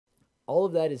All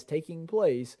of that is taking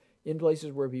place in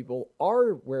places where people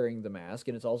are wearing the mask,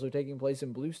 and it's also taking place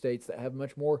in blue states that have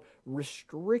much more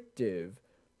restrictive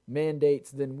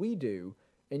mandates than we do.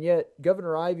 And yet,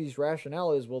 Governor Ivey's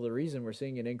rationale is, well, the reason we're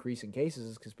seeing an increase in cases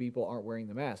is because people aren't wearing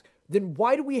the mask. Then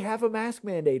why do we have a mask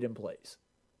mandate in place?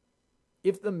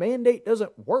 If the mandate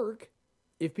doesn't work,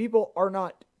 if people are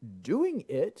not doing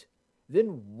it,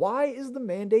 then why is the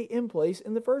mandate in place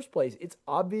in the first place? It's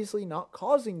obviously not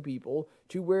causing people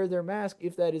to wear their mask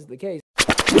if that is the case.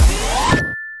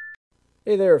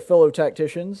 Hey there, fellow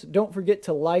tacticians. Don't forget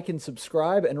to like and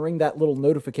subscribe and ring that little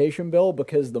notification bell,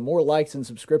 because the more likes and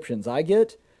subscriptions I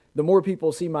get, the more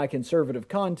people see my conservative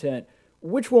content,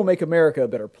 which will make America a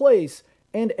better place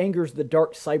and angers the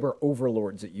dark cyber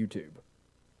overlords at YouTube.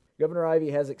 Governor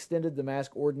Ivey has extended the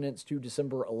mask ordinance to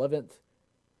December 11th,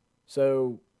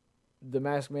 so the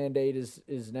mask mandate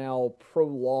is now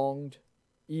prolonged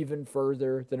even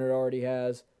further than it already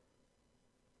has.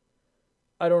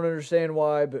 I don't understand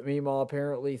why, but Meemaw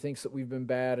apparently thinks that we've been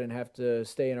bad and have to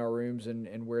stay in our rooms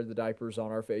and wear the diapers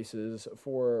on our faces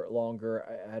for longer.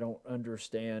 I don't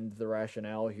understand the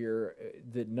rationale here.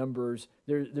 The numbers,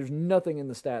 there's nothing in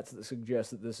the stats that suggests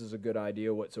that this is a good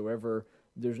idea whatsoever.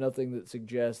 There's nothing that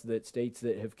suggests that states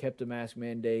that have kept a mask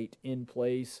mandate in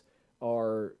place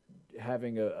are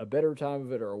having a better time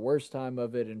of it or a worse time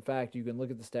of it. In fact, you can look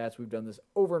at the stats. We've done this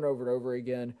over and over and over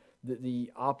again.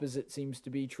 The opposite seems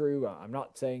to be true. I'm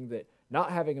not saying that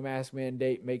not having a mask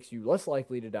mandate makes you less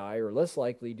likely to die or less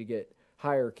likely to get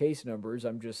higher case numbers.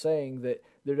 I'm just saying that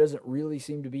there doesn't really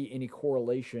seem to be any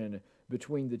correlation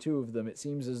between the two of them. It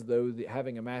seems as though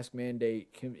having a mask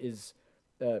mandate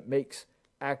makes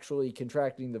actually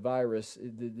contracting the virus,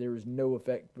 there is no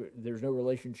effect, there's no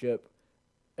relationship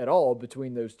at all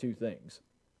between those two things.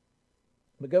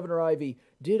 But Governor Ivey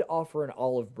did offer an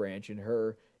olive branch in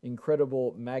her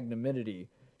incredible magnanimity.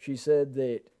 She said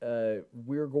that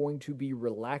we're going to be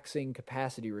relaxing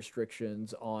capacity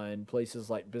restrictions on places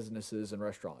like businesses and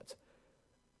restaurants.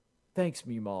 Thanks,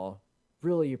 Meemaw.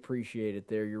 Really appreciate it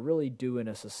there. You're really doing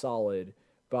us a solid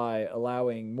by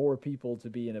allowing more people to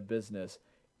be in a business.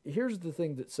 Here's the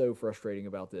thing that's so frustrating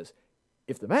about this.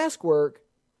 If the masks work,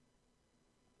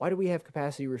 why do we have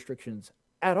capacity restrictions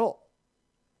at all?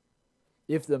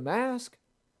 If the masks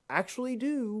actually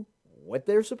do what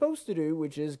they're supposed to do,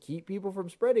 which is keep people from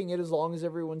spreading it as long as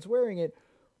everyone's wearing it,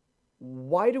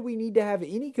 why do we need to have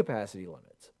any capacity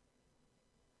limits?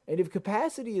 And if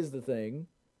capacity is the thing,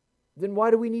 then why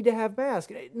do we need to have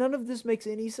masks? None of this makes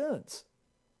any sense.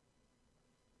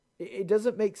 It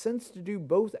doesn't make sense to do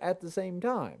both at the same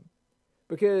time.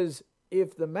 Because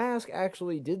if the mask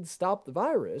actually did stop the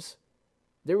virus,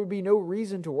 there would be no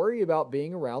reason to worry about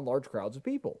being around large crowds of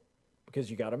people. Because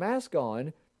you got a mask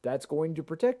on, that's going to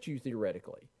protect you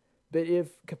theoretically. But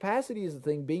if capacity is the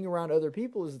thing, being around other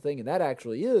people is the thing, and that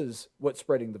actually is what's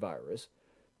spreading the virus,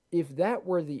 if that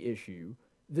were the issue,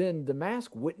 then the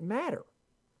mask wouldn't matter.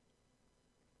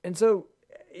 And so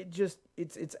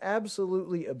it's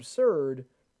absolutely absurd,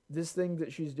 this thing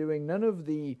that she's doing. None of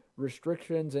the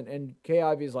restrictions, and Kay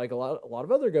Ivey is like a lot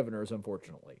of other governors,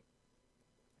 unfortunately.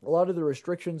 A lot of the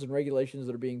restrictions and regulations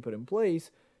that are being put in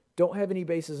place don't have any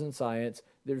basis in science.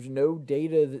 There's no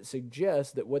data that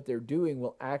suggests that what they're doing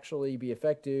will actually be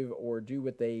effective or do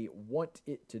what they want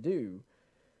it to do.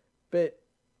 But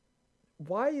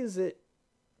why is it...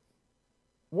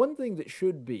 One thing that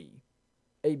should be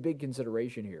a big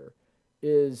consideration here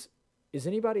is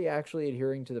anybody actually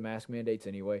adhering to the mask mandates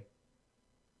anyway?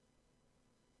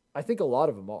 I think a lot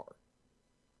of them are.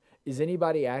 Is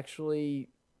anybody actually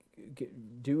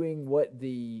doing what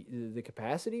the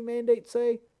capacity mandates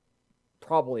say?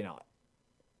 Probably not.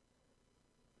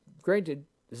 Granted,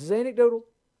 this is anecdotal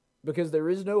because there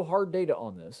is no hard data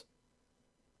on this.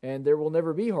 And there will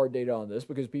never be hard data on this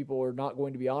because people are not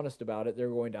going to be honest about it. They're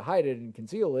going to hide it and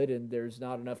conceal it, and there's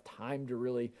not enough time to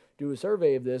really do a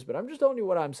survey of this. But I'm just telling you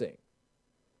what I'm seeing.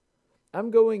 I'm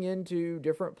going into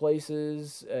different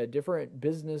places, different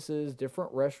businesses,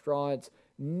 different restaurants.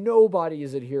 Nobody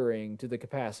is adhering to the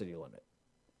capacity limit.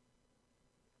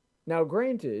 Now,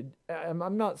 granted,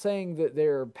 I'm not saying that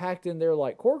they're packed in there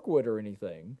like corkwood or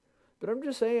anything, but I'm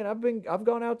just saying I've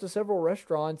gone out to several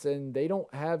restaurants and they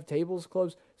don't have tables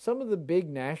closed. Some of the big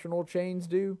national chains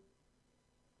do.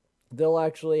 They'll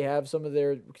actually have some of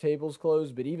their tables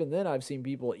closed, but even then I've seen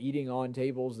people eating on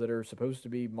tables that are supposed to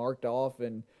be marked off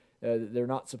and they're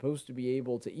not supposed to be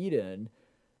able to eat in.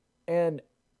 And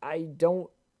I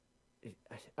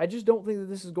just don't think that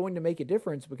this is going to make a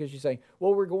difference because she's saying,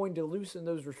 well, we're going to loosen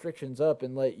those restrictions up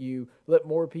and let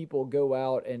more people go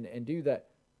out and do that.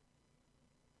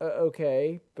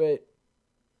 Okay, but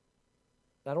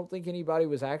I don't think anybody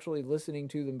was actually listening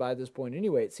to them by this point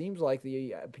anyway. It seems like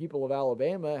the people of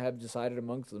Alabama have decided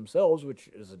amongst themselves, which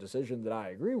is a decision that I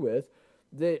agree with,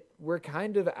 that we're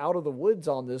kind of out of the woods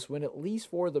on this one, at least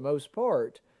for the most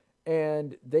part.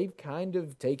 And they've kind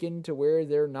of taken to where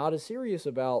they're not as serious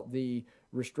about the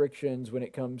restrictions when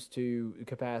it comes to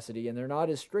capacity, and they're not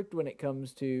as strict when it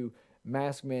comes to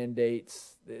mask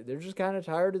mandates. They're just kind of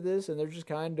tired of this, and they're just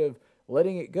kind of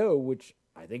letting it go, which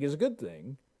I think is a good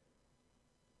thing.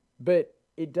 But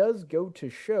it does go to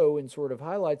show and sort of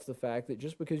highlights the fact that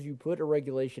just because you put a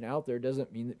regulation out there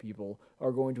doesn't mean that people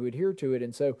are going to adhere to it.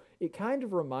 And so it kind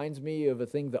of reminds me of a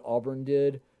thing that Auburn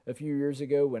did a few years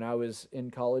ago when I was in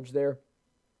college there.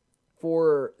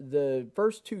 For the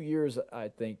first 2 years, I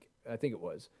think it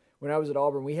was, when I was at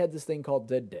Auburn, we had this thing called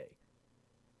Dead Day.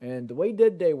 And the way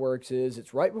Dead Day works is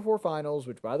it's right before finals,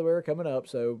 which, by the way, are coming up.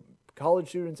 So college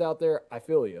students out there, I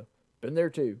feel you. Been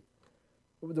there too.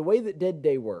 The way that Dead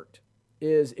Day worked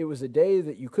is it was a day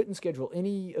that you couldn't schedule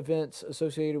any events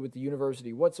associated with the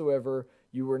university whatsoever.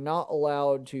 You were not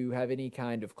allowed to have any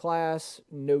kind of class,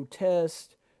 no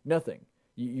test, nothing.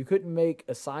 You couldn't make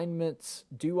assignments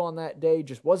due on that day,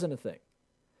 just wasn't a thing.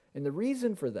 And the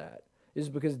reason for that is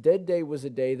because Dead Day was a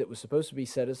day that was supposed to be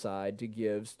set aside to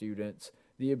give students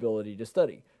the ability to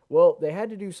study. Well, they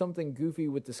had to do something goofy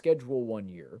with the schedule one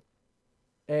year,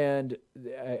 and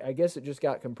I guess it just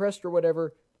got compressed or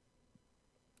whatever.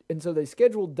 And so they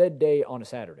scheduled Dead Day on a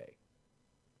Saturday.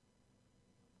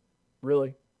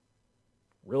 Really?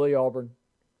 Really, Auburn?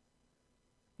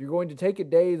 You're going to take a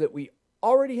day that we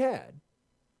already had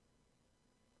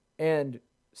and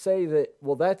say that,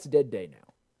 well, that's Dead Day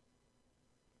now.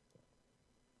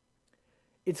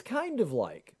 It's kind of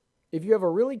like if you have a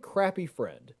really crappy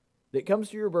friend that comes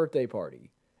to your birthday party,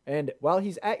 and while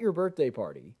he's at your birthday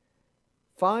party,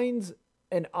 finds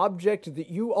an object that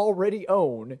you already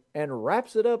own and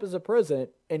wraps it up as a present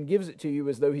and gives it to you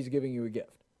as though he's giving you a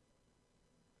gift.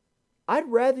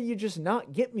 I'd rather you just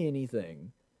not get me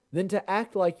anything than to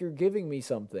act like you're giving me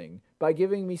something by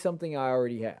giving me something I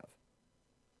already have.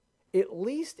 At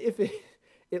least if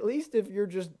you're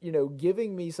just,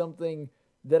 giving me something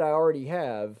that I already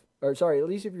have, or sorry, at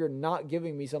least if you're not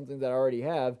giving me something that I already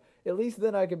have, at least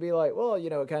then I could be like, well, it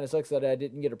kind of sucks that I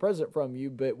didn't get a present from you,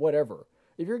 but whatever.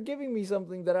 If you're giving me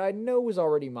something that I know was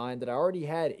already mine, that I already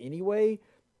had anyway,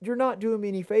 you're not doing me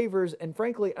any favors, and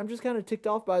frankly, I'm just kind of ticked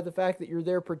off by the fact that you're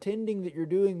there pretending that you're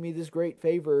doing me this great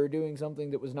favor or doing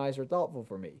something that was nice or thoughtful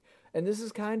for me. And this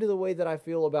is kind of the way that I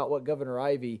feel about what Governor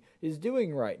Ivey is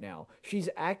doing right now. She's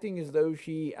acting as though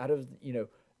she, out of,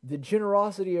 the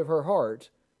generosity of her heart,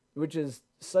 which is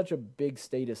such a big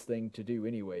status thing to do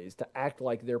anyways, to act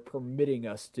like they're permitting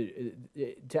us to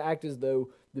act as though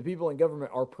the people in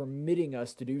government are permitting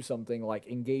us to do something like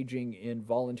engaging in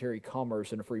voluntary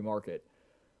commerce in a free market.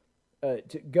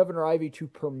 To Governor Ivey to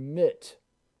permit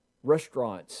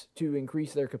restaurants to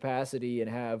increase their capacity and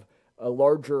have a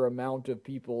larger amount of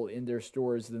people in their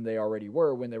stores than they already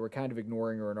were when they were kind of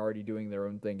ignoring her and already doing their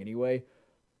own thing anyway.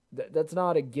 That's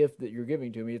not a gift that you're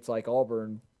giving to me. It's like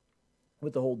Auburn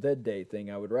with the whole Dead Day thing.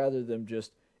 I would rather them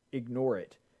just ignore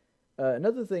it.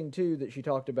 Another thing, too, that she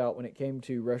talked about when it came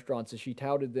to restaurants is she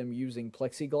touted them using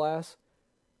plexiglass,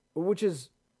 which is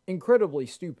incredibly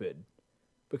stupid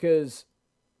because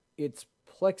it's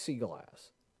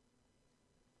plexiglass.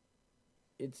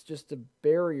 It's just a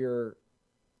barrier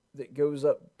that goes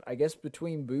up, I guess,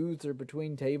 between booths or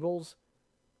between tables.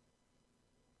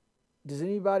 Does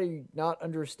anybody not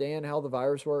understand how the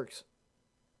virus works?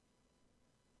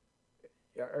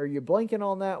 Are you blanking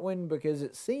on that one? Because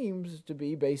it seems to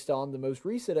be based on the most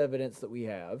recent evidence that we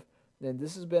have, and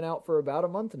this has been out for about a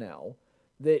month now,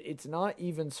 that it's not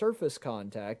even surface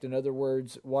contact. In other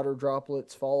words, water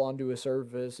droplets fall onto a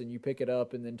surface and you pick it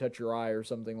up and then touch your eye or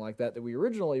something like that, that we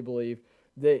originally believed.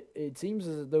 That it seems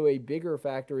as though a bigger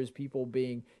factor is people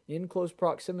being in close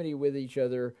proximity with each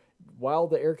other while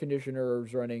the air conditioner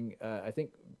is running. I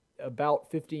think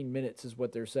about 15 minutes is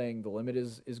what they're saying the limit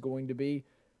is going to be.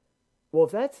 Well,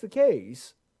 if that's the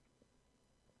case,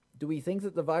 do we think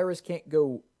that the virus can't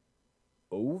go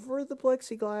over the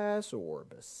plexiglass or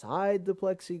beside the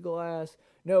plexiglass?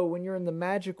 No, when you're in the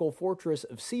magical fortress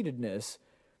of seatedness,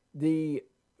 the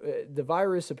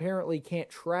virus apparently can't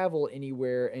travel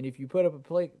anywhere, and if you put up a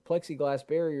plexiglass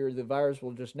barrier, the virus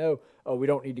will just know, oh, we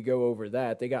don't need to go over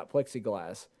that. They got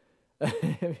plexiglass.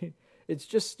 I mean, it's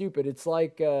just stupid. It's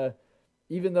like,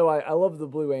 even though I love the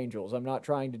Blue Angels, I'm not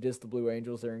trying to diss the Blue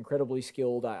Angels. They're incredibly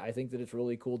skilled. I think that it's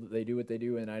really cool that they do what they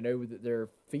do, and I know that their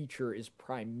feature is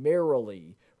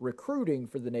primarily recruiting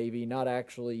for the Navy, not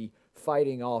actually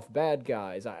fighting off bad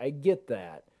guys. I get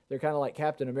that. They're kind of like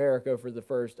Captain America for the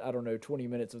first, I don't know, 20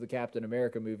 minutes of the Captain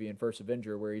America movie in First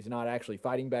Avenger, where he's not actually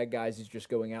fighting bad guys, he's just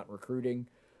going out and recruiting,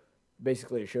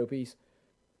 basically a showpiece.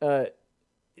 Uh,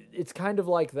 it's kind of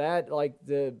like that, like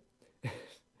the.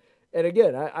 And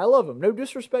again, I love them. No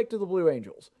disrespect to the Blue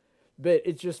Angels, but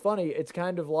it's just funny. It's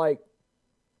kind of like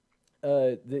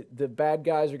the bad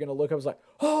guys are going to look up and like,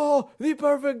 oh, the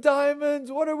perfect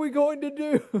diamonds. What are we going to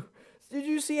do? Did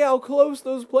you see how close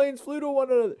those planes flew to one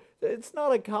another? It's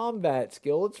not a combat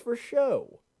skill. It's for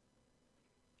show.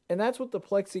 And that's what the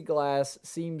plexiglass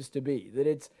seems to be. That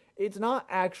it's not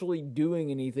actually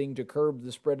doing anything to curb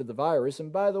the spread of the virus.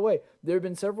 And by the way, there have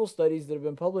been several studies that have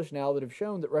been published now that have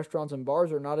shown that restaurants and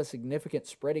bars are not a significant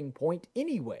spreading point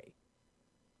anyway.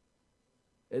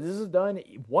 This is done.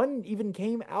 One even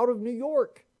came out of New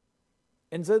York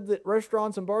and said that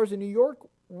restaurants and bars in New York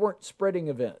weren't spreading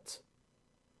events.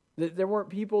 That there weren't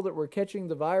people that were catching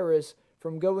the virus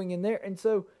from going in there. And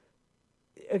so,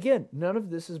 again, none of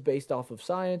this is based off of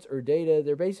science or data.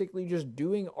 They're basically just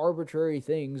doing arbitrary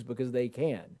things because they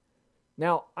can.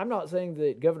 Now, I'm not saying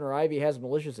that Governor Ivey has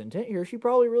malicious intent here. She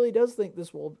probably really does think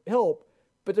this will help,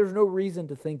 but there's no reason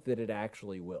to think that it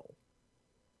actually will.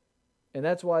 And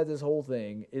that's why this whole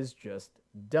thing is just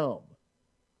dumb.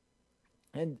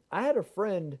 And I had a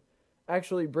friend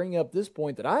actually bring up this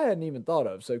point that I hadn't even thought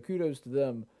of, so kudos to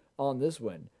them on this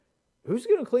one. Who's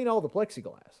going to clean all the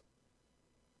plexiglass?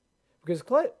 Because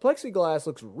plexiglass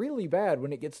looks really bad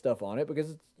when it gets stuff on it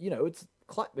because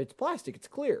it's plastic, it's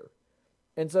clear.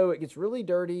 And so it gets really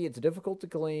dirty, it's difficult to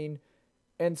clean.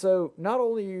 And so not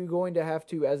only are you going to have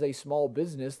to, as a small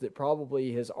business that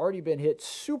probably has already been hit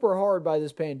super hard by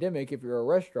this pandemic if you're a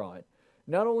restaurant,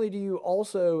 not only do you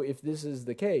also, if this is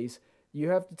the case, you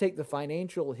have to take the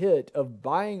financial hit of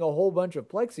buying a whole bunch of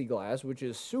plexiglass, which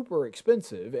is super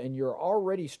expensive, and you're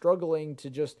already struggling to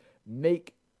just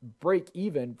break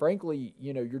even. Frankly,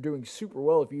 you're doing super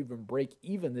well if you even break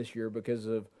even this year because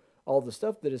of all the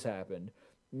stuff that has happened.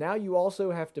 Now you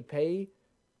also have to pay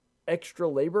extra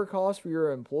labor costs for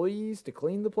your employees to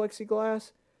clean the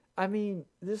plexiglass. I mean,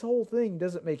 this whole thing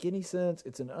doesn't make any sense.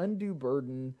 It's an undue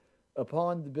burden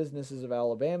upon the businesses of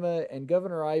Alabama, and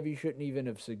Governor Ivey shouldn't even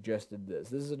have suggested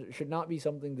this. Should not be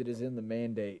something that is in the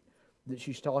mandate that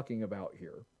she's talking about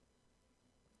here.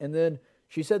 And then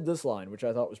she said this line, which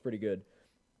I thought was pretty good.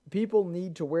 People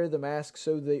need to wear the mask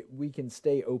so that we can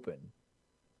stay open.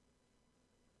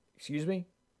 Excuse me?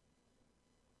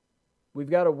 We've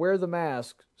got to wear the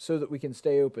mask so that we can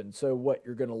stay open. So what,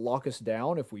 you're going to lock us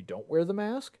down if we don't wear the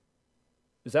mask?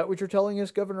 Is that what you're telling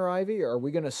us, Governor Ivey? Are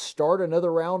we going to start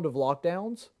another round of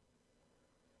lockdowns?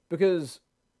 Because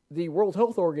the World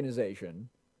Health Organization,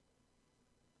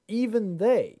 even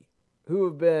they, who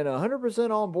have been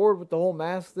 100% on board with the whole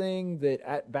mask thing,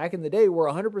 that back in the day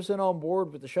were 100% on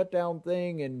board with the shutdown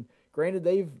thing, and granted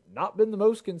they've not been the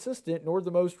most consistent nor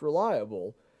the most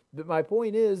reliable, but my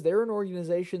point is they're an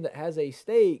organization that has a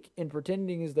stake in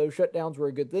pretending as though shutdowns were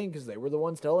a good thing because they were the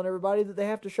ones telling everybody that they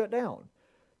have to shut down.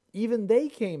 Even they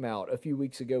came out a few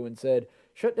weeks ago and said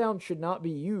shutdowns should not be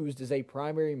used as a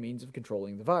primary means of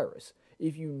controlling the virus.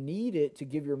 If you need it to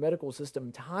give your medical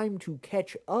system time to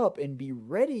catch up and be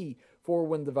ready for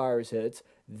when the virus hits,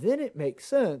 then it makes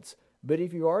sense. But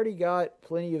if you already got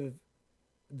plenty of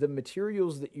the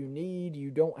materials that you need, you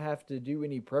don't have to do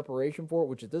any preparation for it,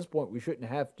 which at this point we shouldn't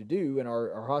have to do, and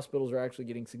our hospitals are actually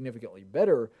getting significantly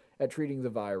better at treating the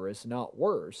virus, not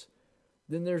worse,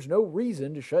 then there's no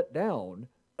reason to shut down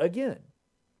again.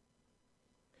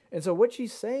 And so what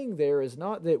she's saying there is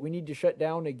not that we need to shut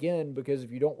down again because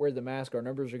if you don't wear the mask, our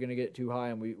numbers are going to get too high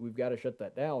and we've got to shut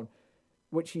that down.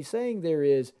 What she's saying there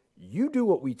is, you do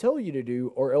what we tell you to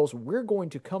do, or else we're going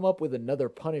to come up with another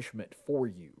punishment for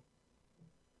you.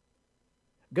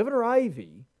 Governor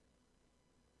Ivey,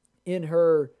 in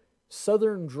her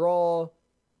Southern draw,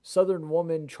 Southern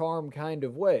woman charm kind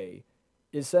of way,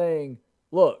 is saying,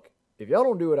 look, if y'all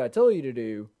don't do what I tell you to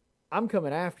do, I'm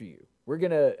coming after you. We're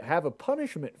going to have a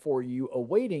punishment for you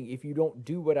awaiting if you don't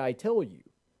do what I tell you.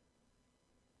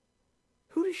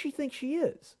 Who does she think she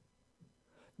is?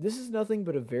 This is nothing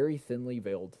but a very thinly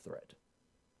veiled threat.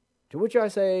 To which I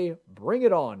say, bring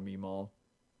it on, Meemaw.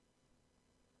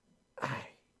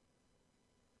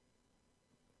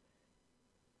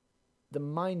 The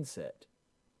mindset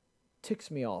ticks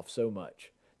me off so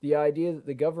much. The idea that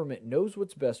the government knows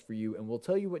what's best for you and will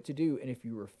tell you what to do, and if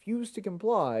you refuse to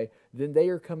comply, then they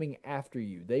are coming after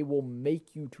you. They will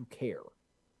make you to care.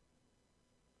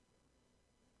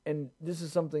 And this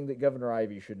is something that Governor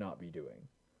Ivey should not be doing.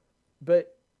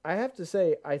 But I have to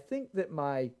say, I think that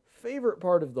my favorite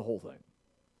part of the whole thing,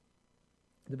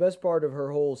 the best part of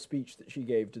her whole speech that she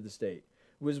gave to the state,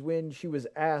 was when she was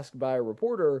asked by a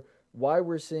reporter why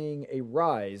we're seeing a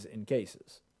rise in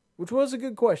cases, which was a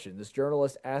good question. This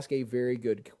journalist asked a very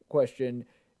good question.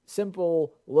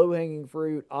 Simple, low-hanging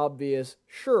fruit, obvious,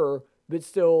 sure, but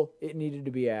still, it needed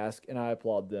to be asked, and I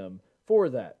applaud them for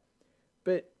that.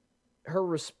 But her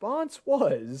response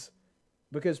was,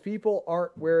 because people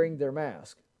aren't wearing their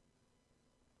mask.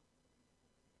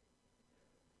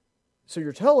 So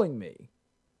you're telling me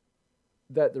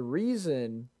that the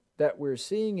reason that we're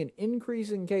seeing an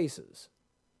increase in cases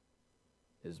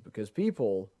is because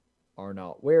people are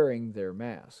not wearing their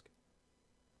mask.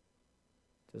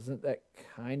 Doesn't that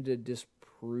kind of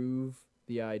disprove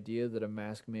the idea that a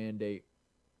mask mandate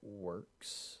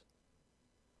works?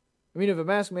 I mean, if a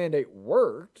mask mandate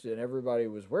worked and everybody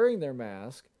was wearing their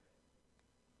mask,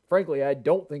 frankly, I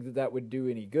don't think that that would do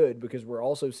any good, because we're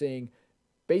also seeing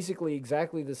basically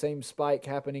exactly the same spike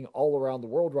happening all around the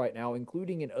world right now,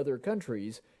 including in other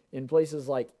countries, in places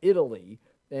like Italy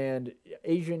and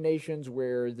Asian nations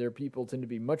where their people tend to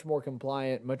be much more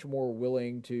compliant, much more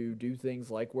willing to do things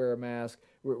like wear a mask.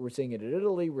 We're seeing it in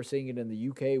Italy. We're seeing it in the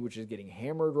UK, which is getting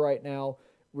hammered right now.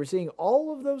 We're seeing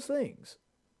all of those things.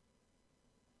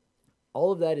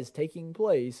 All of that is taking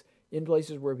place in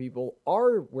places where people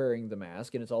are wearing the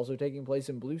mask, and it's also taking place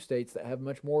in blue states that have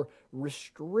much more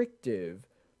restrictive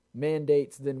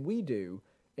mandates than we do.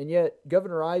 And yet,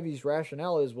 Governor Ivey's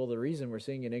rationale is, well, the reason we're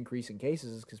seeing an increase in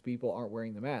cases is because people aren't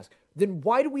wearing the mask. Then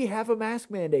why do we have a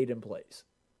mask mandate in place?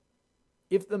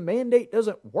 If the mandate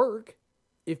doesn't work,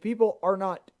 if people are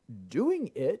not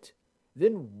doing it,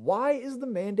 then why is the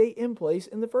mandate in place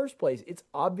in the first place? It's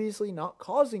obviously not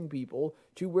causing people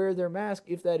to wear their mask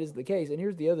if that is the case. And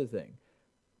here's the other thing.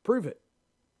 Prove it.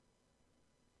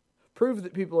 Prove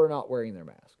that people are not wearing their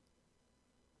mask.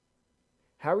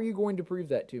 How are you going to prove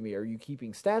that to me? Are you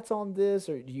keeping stats on this?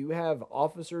 Or do you have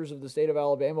officers of the state of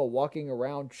Alabama walking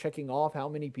around checking off how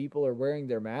many people are wearing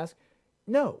their mask?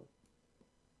 No.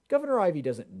 Governor Ivey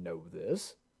doesn't know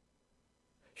this.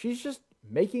 She's just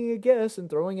making a guess and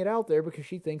throwing it out there because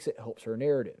she thinks it helps her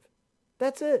narrative.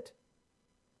 That's it.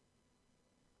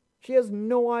 She has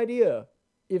no idea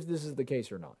if this is the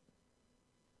case or not.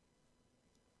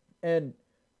 And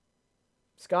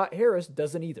Scott Harris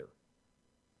doesn't either.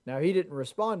 Now, he didn't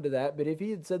respond to that, but if he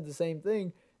had said the same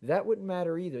thing, that wouldn't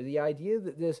matter either. The idea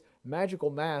that this magical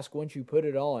mask, once you put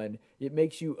it on, it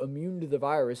makes you immune to the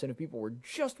virus, and if people were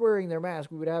just wearing their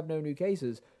mask, we would have no new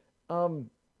cases.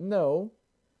 No.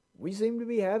 We seem to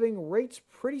be having rates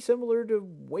pretty similar to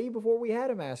way before we had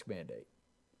a mask mandate.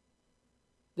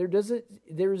 There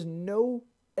is no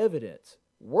evidence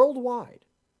worldwide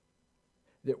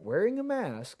that wearing a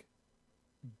mask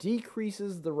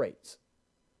decreases the rates.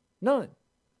 None.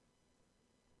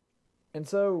 And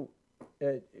so,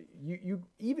 you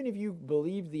even if you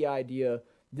believe the idea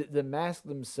that the masks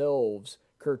themselves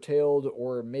curtailed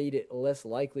or made it less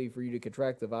likely for you to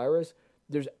contract the virus,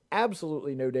 there's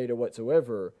absolutely no data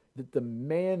whatsoever that the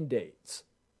mandates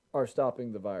are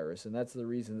stopping the virus. And that's the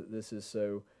reason that this is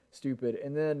so stupid.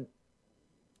 And then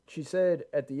she said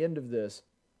at the end of this,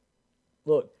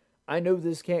 look, I know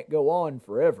this can't go on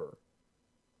forever.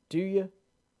 Do you?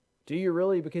 Do you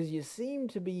really? Because you seem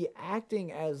to be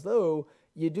acting as though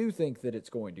you do think that it's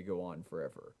going to go on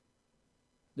forever.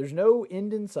 There's no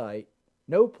end in sight,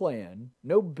 no plan,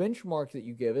 no benchmark that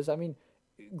you give us. I mean,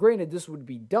 granted, this would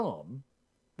be dumb,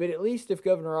 but at least if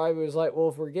Governor Ivey was like, well,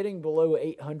 if we're getting below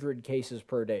 800 cases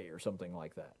per day or something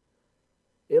like that,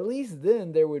 at least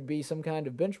then there would be some kind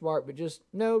of benchmark, but just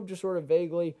sort of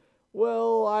vaguely,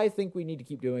 well, I think we need to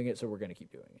keep doing it, so we're going to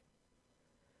keep doing it.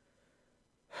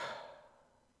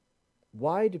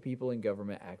 Why do people in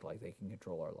government act like they can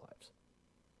control our lives?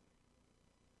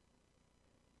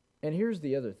 And here's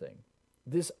the other thing.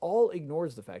 This all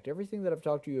ignores the fact, everything that I've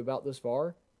talked to you about this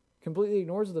far, completely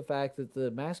ignores the fact that the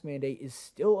mask mandate is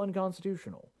still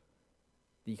unconstitutional.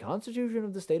 The Constitution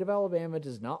of the state of Alabama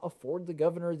does not afford the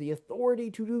governor the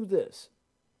authority to do this.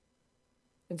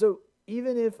 And so,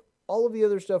 even if all of the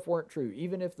other stuff weren't true,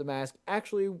 even if the mask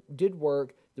actually did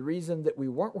work, the reason that we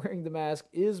weren't wearing the mask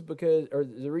is because, or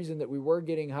the reason that we were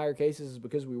getting higher cases is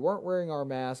because we weren't wearing our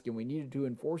mask and we needed to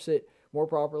enforce it more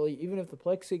properly. Even if the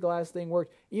plexiglass thing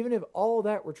worked, even if all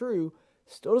that were true,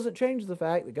 still doesn't change the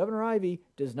fact that Governor Ivey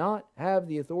does not have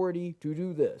the authority to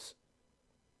do this.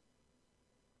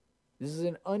 This is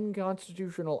an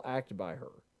unconstitutional act by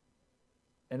her.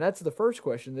 And that's the first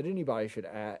question that anybody should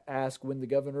ask when the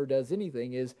governor does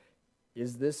anything is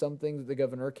this something that the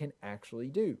governor can actually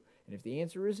do? And if the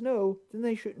answer is no, then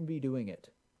they shouldn't be doing it.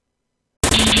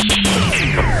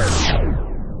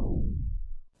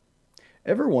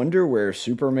 Ever wonder where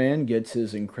Superman gets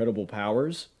his incredible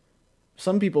powers?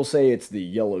 Some people say it's the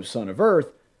yellow son of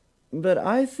Earth, but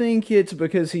I think it's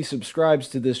because he subscribes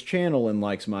to this channel and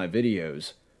likes my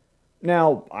videos.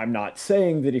 Now, I'm not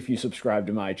saying that if you subscribe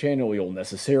to my channel, you'll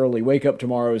necessarily wake up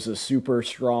tomorrow as a super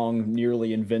strong,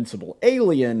 nearly invincible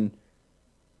alien,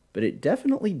 but it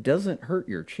definitely doesn't hurt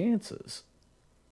your chances.